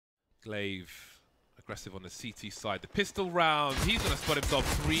Glaive aggressive on the CT side. The pistol round. He's going to spot himself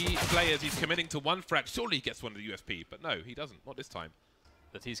 3 players. He's committing to 1 frag. Surely he gets one of the USP, but no, he doesn't. Not this time.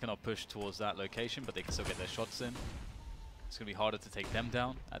 The T's cannot push towards that location, but they can still get their shots in. It's going to be harder to take them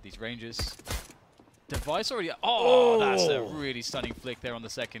down at these ranges. Device already... Oh, that's a really stunning flick there on the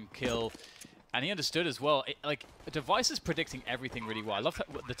second kill. And he understood as well. Like, Device is predicting everything really well. I love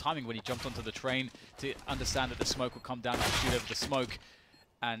the timing when he jumped onto the train to understand that the smoke will come down and shoot over the smoke.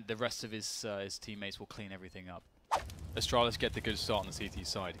 And the rest of his teammates will clean everything up. Astralis get the good start on the CT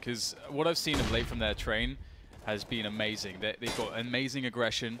side, because what I've seen of late from their train has been amazing. They've got amazing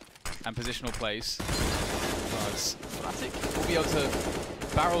aggression and positional place. Fnatic will be able to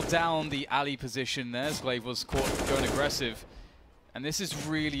barrel down the alley position there, as Glaive was caught going aggressive. And this is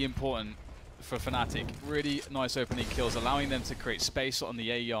really important for Fnatic. Really nice opening kills, allowing them to create space on the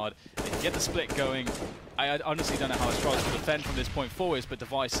A yard. They can get the split going. I honestly don't know how Astralis will defend from this point forwards, but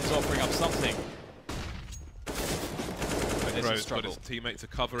Device is offering up something. Rose got his teammate to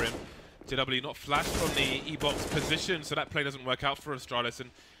cover him. JW not flashed from the E-box position, so that play doesn't work out for Astralis.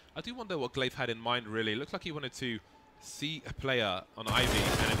 And I do wonder what Glaive had in mind, really. It looked like he wanted to see a player on Ivy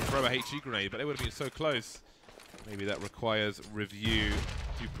and then throw a HE grenade, but they would have been so close. Maybe that requires review.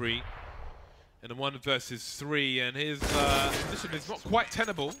 Dupree in a 1 versus 3, and his position is not quite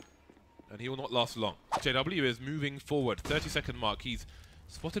tenable, and he will not last long. JW is moving forward, 30-second mark. He's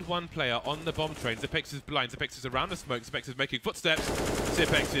spotted 1 player on the bomb train. Zipex is blind, Zipex is around the smoke, Zipex is making footsteps,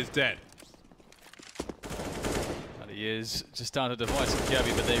 Zipex is dead. And he is just down to Device and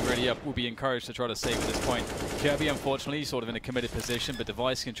Kirby, but they really will be encouraged to try to save at this point. Kirby, unfortunately, sort of in a committed position, but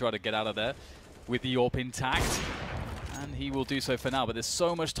Device can try to get out of there with the AWP intact. And he will do so for now, but there's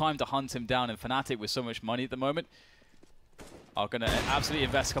so much time to hunt him down, and Fnatic with so much money at the moment are going to absolutely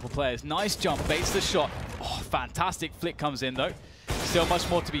invest a couple players. Nice jump, baits the shot. Oh, fantastic flick comes in though. Still much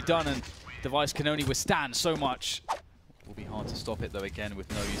more to be done, and Device can only withstand so much. Will be hard to stop it though again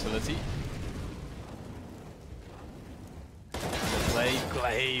with no utility. Play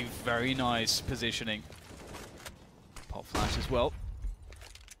Glaive, very nice positioning. Pop flash as well.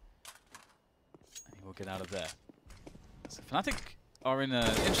 And he will get out of there. So Fnatic are in an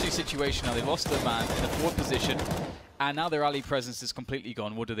interesting situation now. They've lost their man in a forward position, and now their alley presence is completely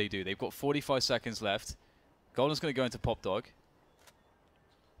gone. What do? They've got 45 seconds left. Golden's going to go into Pop Dog.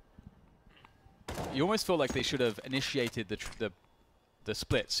 You almost feel like they should have initiated the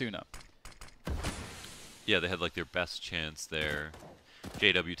split sooner. Yeah, they had like their best chance there.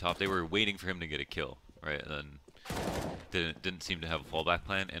 JW top, they were waiting for him to get a kill, right? And then didn't seem to have a fallback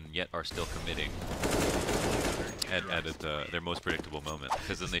plan, and yet are still committing at their most predictable moment,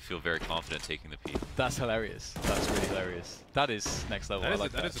 because then they feel very confident taking the peak. That's hilarious. That's really hilarious. That is next level.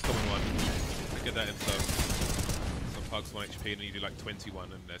 That is a common one. I get that in some pugs 1 HP and you do like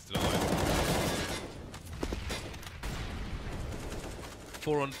 21 and they're still alive.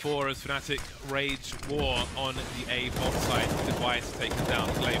 4-on-4 as Fnatic rage war on the A bot side. Device taken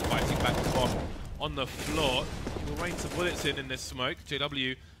down. Glaive fighting back and forth on the floor. He will rain some bullets in this smoke.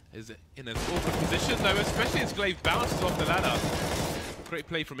 JW is in an awkward position though, especially as Glaive bounces off the ladder. Great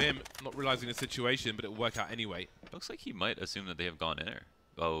play from him, not realizing the situation, but it will work out anyway. Looks like he might assume that they have gone in there.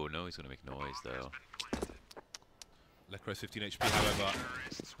 Oh no, he's going to make noise though. Lecro 15 HP however,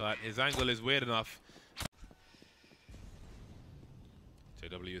 but his angle is weird enough.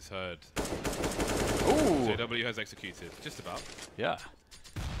 JW is heard. Ooh. JW has executed, just about. Yeah.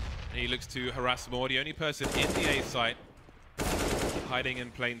 And he looks to harass more. The only person in the A site hiding in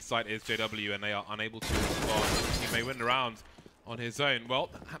plain sight is JW, and they are unable to respond. He may win the round on his own. Well,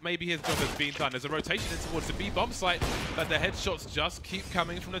 maybe his job has been done. There's a rotation in towards the B bomb site, but the headshots just keep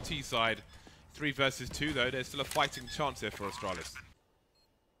coming from the T side. 3 versus 2 though. There's still a fighting chance here for Astralis.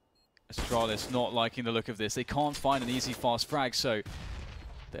 Astralis not liking the look of this. They can't find an easy fast frag, so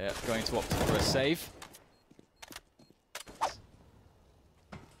they're going to opt for a save.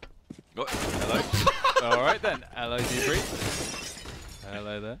 Oh, hello. All right then. Hello, Dupree.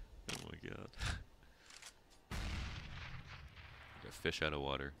 Hello there. Oh my god. Got fish out of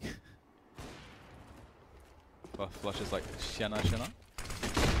water. Flushes like Shena Shena.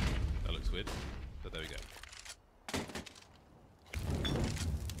 That looks weird, but there we go.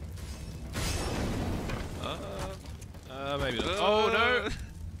 Maybe not. Oh no!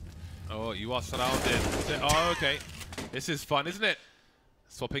 Oh, you are surrounded. Oh, okay. This is fun, isn't it?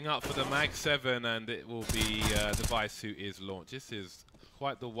 Swapping up for the Mag 7, and it will be Device who is launched. This is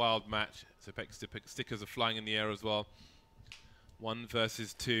quite the wild match. So stickers are flying in the air as well. 1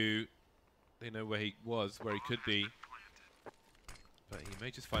 versus 2. They know where he was, where he could be. but he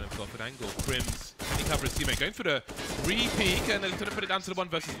may just find himself an angle. Crims, can he cover his teammate? Going for the re-peek, and he's going to put it down to the 1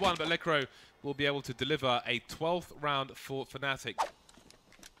 versus 1, but Lekro will be able to deliver a 12th round for Fnatic.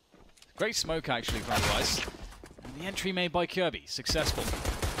 Great smoke, actually, from Device. And the entry made by Kirby, successful.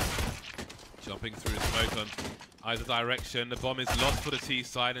 Jumping through smoke on either direction. The bomb is lost for the T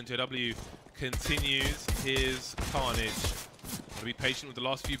side, and JW continues his carnage. Gotta be patient with the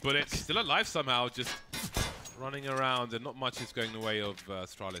last few bullets. Still alive somehow, just running around, and not much is going the way of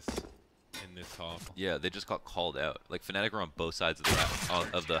Astralis in this half. Yeah, they just got called out. Like, Fnatic are on both sides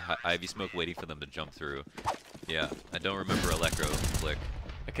of the Ivy smoke waiting for them to jump through. Yeah, I don't remember Electro flick.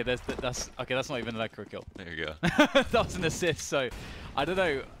 Okay, that's not even an Electro kill. There you go. That was an assist, so I don't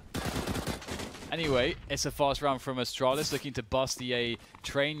know. Anyway, it's a fast round from Astralis, looking to bust the A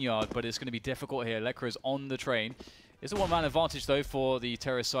train yard, but it's going to be difficult here. Electro is on the train. It's a one-man advantage, though, for the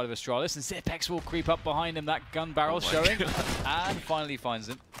terrorist side of Astralis, and Zipex will creep up behind him, that gun barrel showing, and finally finds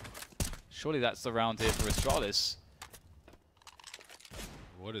him. Surely that's the round here for Astralis.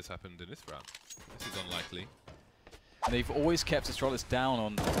 What has happened in this round? This is unlikely. And they've always kept Astralis down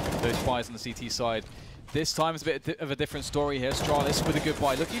on those fires on the CT side. This time it's a bit of a different story here. Astralis with a good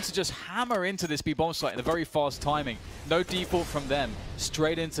buy, looking to just hammer into this B bomb site in a very fast timing. No default from them,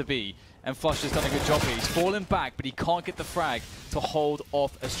 straight into B. And Flush has done a good job here. He's fallen back, but he can't get the frag to hold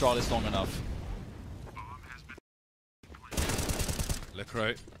off Astralis long enough.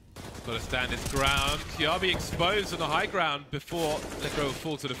 Lekro got to stand his ground. Kiabi exposed on the high ground before Lekro will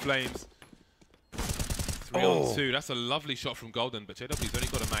fall to the flames. 3 on 2. That's a lovely shot from Golden, but JW's only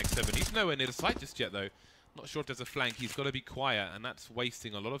got a mag 7. He's nowhere near the site just yet, though. Not sure if there's a flank. He's got to be quiet, and that's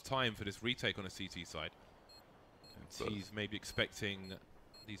wasting a lot of time for this retake on a CT side. And he's maybe expecting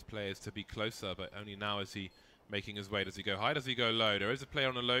these players to be closer, but only now is he making his way. Does he go high? Does he go low? There is a player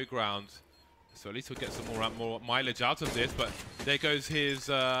on the low ground, so at least he'll get some more mileage out of this, but there goes his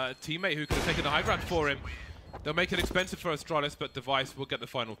teammate who could have taken the high ground for him. They'll make it expensive for Astralis, but Device will get the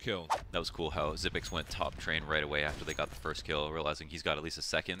final kill. That was cool how Zipex went top train right away after they got the first kill, realizing he's got at least a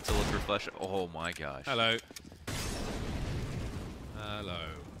second to look for Flush. Oh my gosh. Hello. Hello.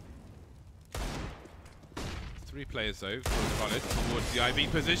 3 players though for Astralis towards the IB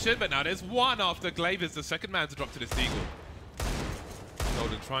position, but now there's one after Glaive is the second man to drop to this Deagle.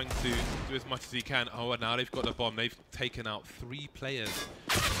 Golden trying to do as much as he can. Oh, and now they've got the bomb. They've taken out 3 players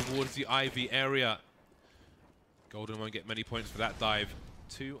towards the Ivy area. Golden won't get many points for that dive.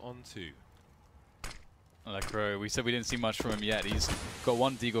 2 on 2. Electro, we said we didn't see much from him yet. He's got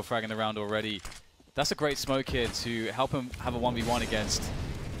 1 Deagle frag in the round already. That's a great smoke here to help him have a 1v1 against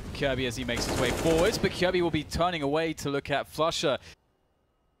Kirby as he makes his way forwards, but Kirby will be turning away to look at Flusher.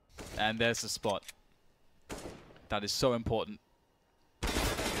 And there's the spot. That is so important.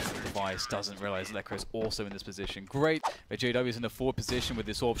 Device doesn't realize Lekro is also in this position. Great, but JW is in the forward position with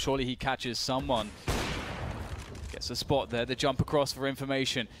this orb. Surely he catches someone. Gets a spot there, the jump across for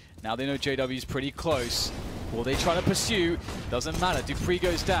information. Now they know JW is pretty close. Will they try to pursue? Doesn't matter. Dupree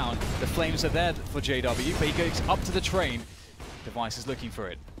goes down. The flames are there for JW, but he goes up to the train. Device is looking for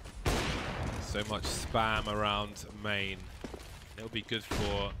it. So much spam around main. It'll be good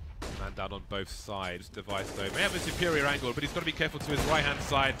for man down on both sides. Device though may have a superior angle, but he's got to be careful to his right hand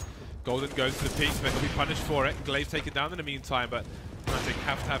side. Golden goes to the peak, but he'll be punished for it. Glaive taken down in the meantime, but Fnatic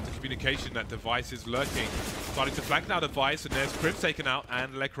have to have the communication that Device is lurking. Starting to flank now Device, and there's Crims taken out,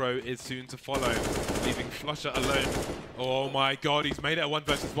 and Lekro is soon to follow, leaving Flusher alone. Oh my god, he's made it a 1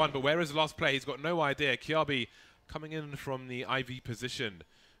 versus 1, but where is the last play? He's got no idea. Kiabi coming in from the IV position.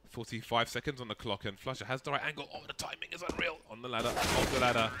 45 seconds on the clock, and Flusher has the right angle. Oh, the timing is unreal. On the ladder, off the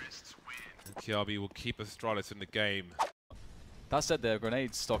ladder. And Kiabi will keep Astralis in the game. That said, their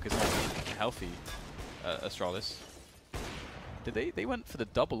grenade stock is not healthy, Astralis. They went for the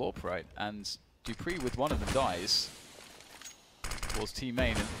double AWP, right? And Dupree with one of them dies towards team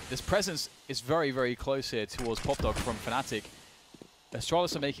main. And this presence is very, very close here towards Popdog from Fnatic.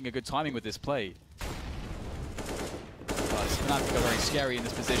 Astralis are making a good timing with this play. But Fnatic are very scary in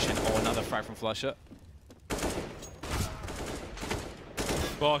this position. Oh, another frag from Flusher.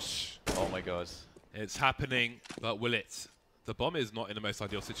 Bosh. Oh my god. It's happening, but will it? The bomb is not in the most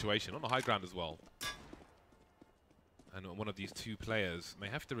ideal situation, on the high ground as well. And one of these 2 players may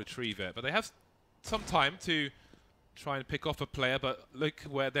have to retrieve it, but they have some time to try and pick off a player, but look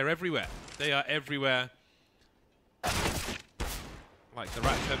where they're everywhere. They are everywhere. Like the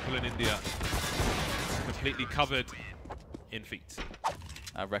Rat Temple in India. Completely covered in feet.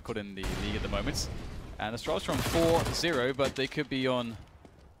 A record in the league at the moment. And Astralis are on 4-0, but they could be on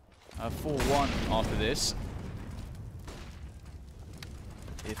 4-1 after this.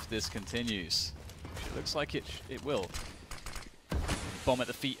 If this continues. It looks like it will. bomb at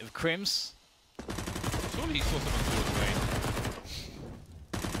the feet of Crims. Surely he saw someone towards main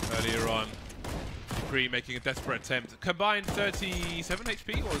earlier on. Dupree making a desperate attempt. Combined 37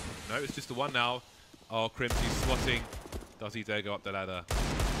 HP, or no, it's just the one now. Oh, Crims, he's swatting. Does he dare go up the ladder?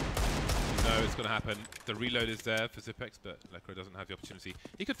 You know it's going to happen. The reload is there for Zipex, but Lekro doesn't have the opportunity.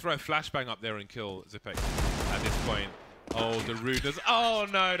 He could throw a flashbang up there and kill Zipex at this point. Oh, the rudeness. Oh,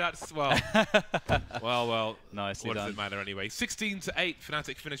 no, that's, well. well. Nicely what done. does it matter anyway? 16-8,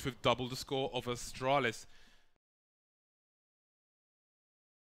 Fnatic finished with double the score of Astralis.